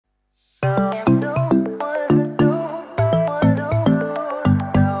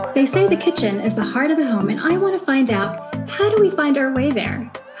They say the kitchen is the heart of the home, and I want to find out, how do we find our way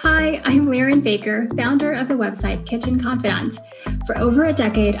there? Hi, I'm Liren Baker, founder of the website Kitchen Confidante. For over a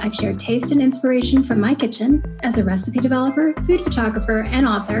decade, I've shared taste and inspiration from my kitchen as a recipe developer, food photographer, and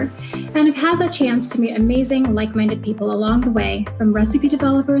author, and I've had the chance to meet amazing, like-minded people along the way, from recipe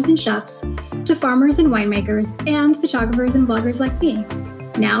developers and chefs to farmers and winemakers and photographers and bloggers like me.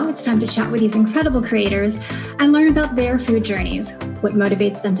 Now it's time to chat with these incredible creators and learn about their food journeys, what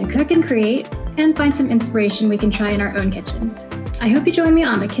motivates them to cook and create, and find some inspiration we can try in our own kitchens. I hope you join me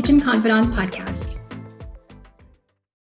on the Kitchen Confidante podcast.